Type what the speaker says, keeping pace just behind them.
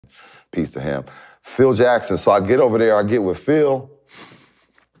Peace to him. Phil Jackson. So I get over there, I get with Phil.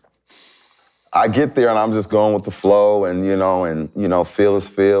 I get there and I'm just going with the flow and Phil is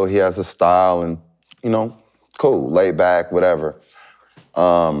Phil. He has a style and, cool, laid back, whatever.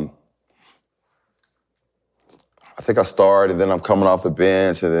 I think I started, then I'm coming off the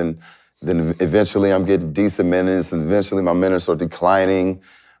bench, and then eventually I'm getting decent minutes, and eventually my minutes are declining.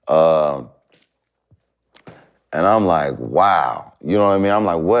 And I'm like, wow. You know what I mean? I'm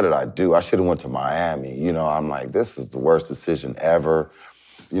like, what did I do? I should have went to Miami. I'm like, this is the worst decision ever.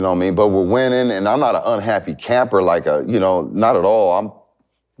 You know what I mean? But we're winning, and I'm not an unhappy camper, not at all. I'm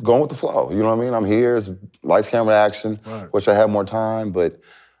going with the flow. You know what I mean? I'm here, it's lights, camera, action. Right. Wish I had more time, but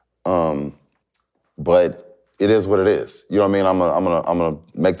it is what it is. You know what I mean? I'm gonna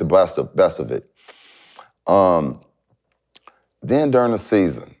make the best of it. Then during the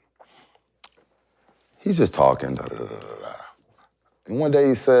season, he's just talking, da, da, da, da, da. And one day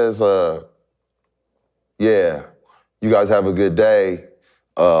he says, yeah, you guys have a good day.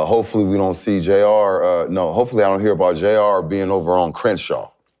 Hopefully we don't see JR, hopefully I don't hear about JR being over on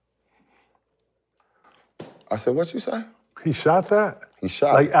Crenshaw. I said, what you say? He shot that? He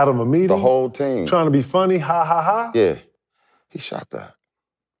shot Like out of a meeting? The whole team. Trying to be funny, ha, ha, ha? Yeah, he shot that.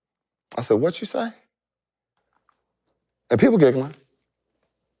 I said, what you say? And people giggling.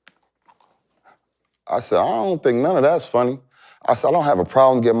 I said, I don't think none of that's funny. I said, I don't have a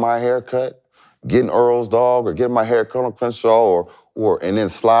problem getting my hair cut, getting Earl's dog, or getting my hair cut on Crenshaw, and then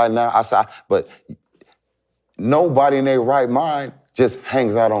sliding out. I said, but nobody in their right mind just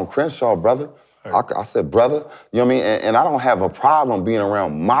hangs out on Crenshaw, brother. Right. I said, brother, you know what I mean? And I don't have a problem being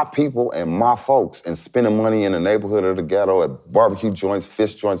around my people and my folks and spending money in the neighborhood or the ghetto at barbecue joints,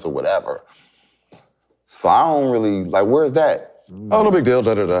 fish joints, or whatever. So I don't really, where's that? Oh, no big deal,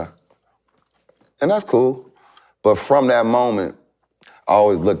 da-da-da. And that's cool. But from that moment, I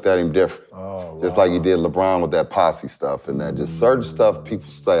always looked at him different. Oh, wow. Just like you did LeBron with that posse stuff and that just certain stuff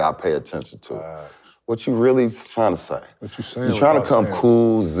people say I pay attention to. What you really trying to say? What you saying? You're trying to come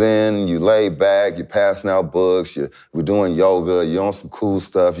cool, zen, you lay back, you're passing out books, we're doing yoga, you're on some cool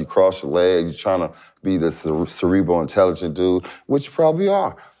stuff, you cross your legs, you're trying to be this cerebral, intelligent dude, which you probably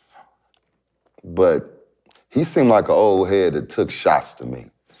are. But he seemed like an old head that took shots to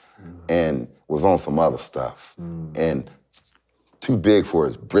me and was on some other stuff and too big for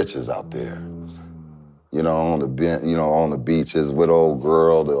his britches out there. On the beaches with old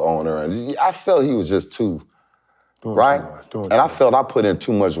girl, the owner, and I felt he was just too, right? And I felt I put in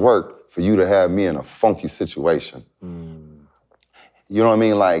too much work for you to have me in a funky situation. You know what I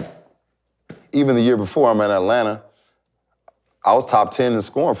mean? Even the year before I'm in Atlanta, I was top 10 in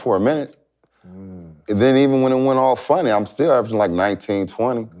scoring for a minute. And then even when it went all funny, I'm still averaging 19,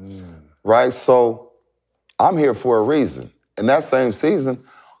 20, right? So I'm here for a reason. In that same season,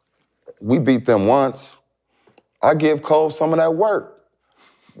 we beat them once. I give Cole some of that work.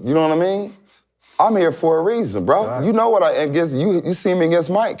 You know what I mean? I'm here for a reason, bro. Facts. You know what against you see me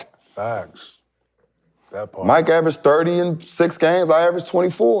against Mike. Facts. That part. Mike averaged 30 in 6 games. I averaged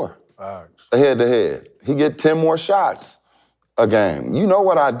 24. Facts. Head to head. He get 10 more shots a game. You know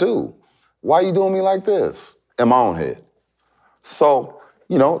what I do. Why you doing me like this? In my own head. So,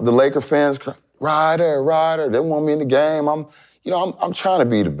 the Laker fans, Ryder, they want me in the game. I'm trying to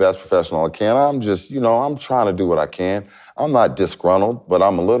be the best professional I can. I'm just, I'm trying to do what I can. I'm not disgruntled, but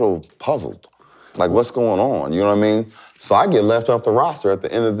I'm a little puzzled. What's going on? You know what I mean? So I get left off the roster at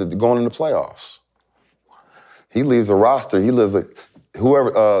the end of going into the playoffs. He leaves the roster. He lives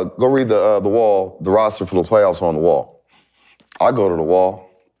whoever. Go read the wall. The roster for the playoffs on the wall. I go to the wall.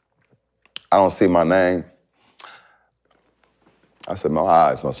 I don't see my name. I said, my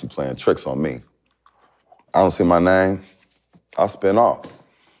eyes must be playing tricks on me. I don't see my name. I spin off.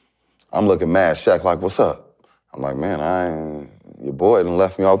 I'm looking mad, Shaq, what's up? I'm like, man, your boy done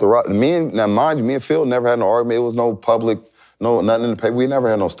left me off the roster. Now mind you, me and Phil never had no argument. It was no public, nothing in the paper. We never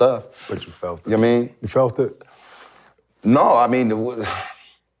had no stuff. But you felt it. You know what I mean? You felt it? No,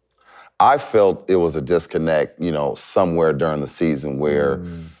 I felt it was a disconnect, somewhere during the season where,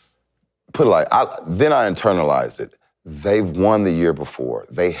 then I internalized it. They've won the year before.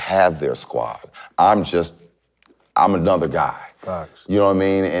 They have their squad. I'm another guy. Facts. You know what I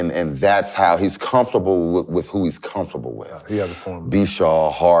mean? And that's how he's comfortable with who he's comfortable with. He has a form.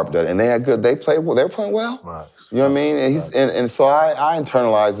 Bishaw, Harp, and they had good. They were playing well. Right. You know what I mean? And so I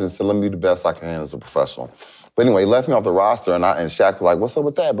internalized it and said, let me do the best I can as a professional. But anyway, he left me off the roster, and Shaq was like, what's up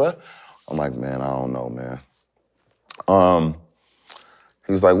with that, bro? I'm like, man, I don't know, man.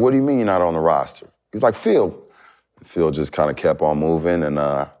 He's like, what do you mean you're not on the roster? He's like, Phil. Phil just kind of kept on moving, and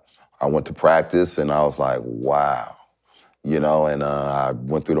I went to practice, and I was like, wow. you know, and I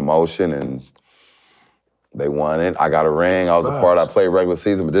went through the motion and they won it. I got a ring. I was a part. I played regular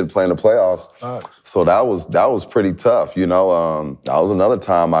season, but didn't play in the playoffs. So that was pretty tough, you know. That was another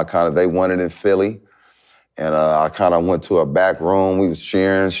time they won it in Philly. And I kind of went to a back room. We was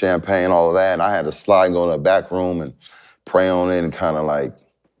cheering, champagne, all of that. And I had to slide and go to a back room and pray on it and kind of like,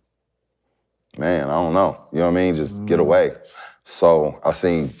 man, I don't know. You know what I mean? Just get away. So I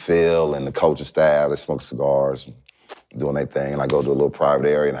seen Phil and the coaching staff. They smoke cigars, and doing their thing. And I go to a little private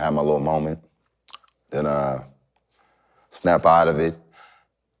area and have my little moment. Then snap out of it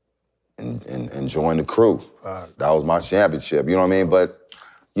and join the crew. That was my championship. You know what I mean? But,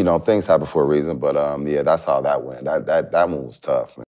 you know, things happen for a reason. But yeah, that's how that went. That one was tough, man.